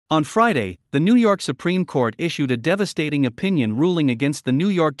On Friday, the New York Supreme Court issued a devastating opinion ruling against the New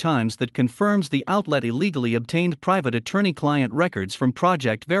York Times that confirms the outlet illegally obtained private attorney-client records from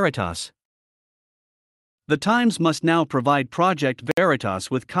Project Veritas. The Times must now provide Project Veritas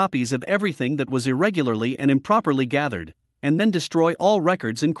with copies of everything that was irregularly and improperly gathered, and then destroy all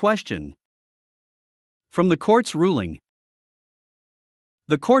records in question. From the court's ruling,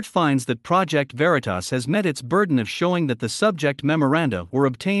 the court finds that Project Veritas has met its burden of showing that the subject memoranda were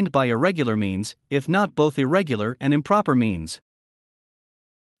obtained by irregular means, if not both irregular and improper means.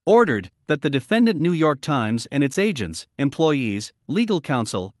 Ordered, that the defendant New York Times and its agents, employees, legal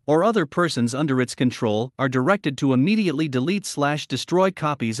counsel, or other persons under its control are directed to immediately delete/destroy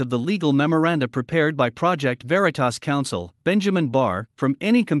copies of the legal memoranda prepared by Project Veritas counsel, Benjamin Barr, from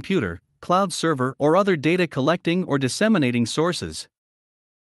any computer, cloud server or other data collecting or disseminating sources.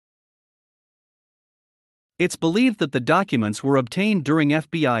 It's believed that the documents were obtained during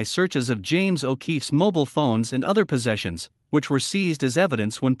FBI searches of James O'Keefe's mobile phones and other possessions, which were seized as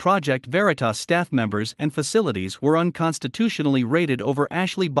evidence when Project Veritas staff members and facilities were unconstitutionally raided over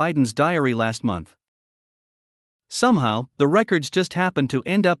Ashley Biden's diary last month. Somehow, the records just happened to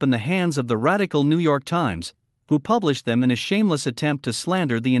end up in the hands of the radical New York Times, who published them in a shameless attempt to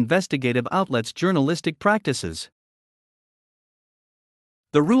slander the investigative outlet's journalistic practices.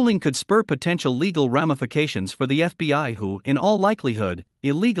 The ruling could spur potential legal ramifications for the FBI, who, in all likelihood,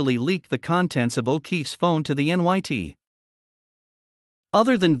 illegally leaked the contents of O'Keefe's phone to the NYT.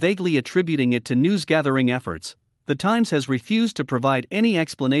 Other than vaguely attributing it to news-gathering efforts, the Times has refused to provide any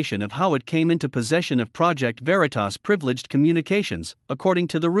explanation of how it came into possession of Project Veritas' privileged communications, according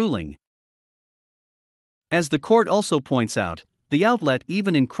to the ruling. As the court also points out, the outlet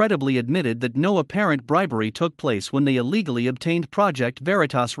even incredibly admitted that no apparent bribery took place when they illegally obtained Project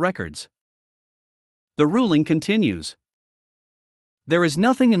Veritas records. The ruling continues. There is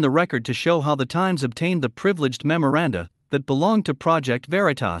nothing in the record to show how the Times obtained the privileged memoranda that belonged to Project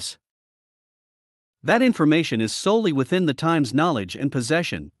Veritas. That information is solely within the Times' knowledge and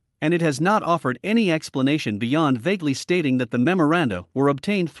possession, and it has not offered any explanation beyond vaguely stating that the memoranda were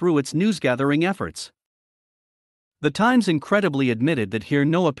obtained through its newsgathering efforts. The Times incredibly admitted that here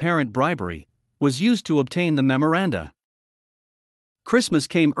no apparent bribery was used to obtain the memoranda. Christmas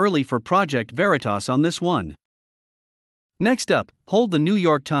came early for Project Veritas on this one. Next up, hold the New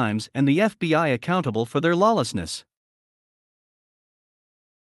York Times and the FBI accountable for their lawlessness.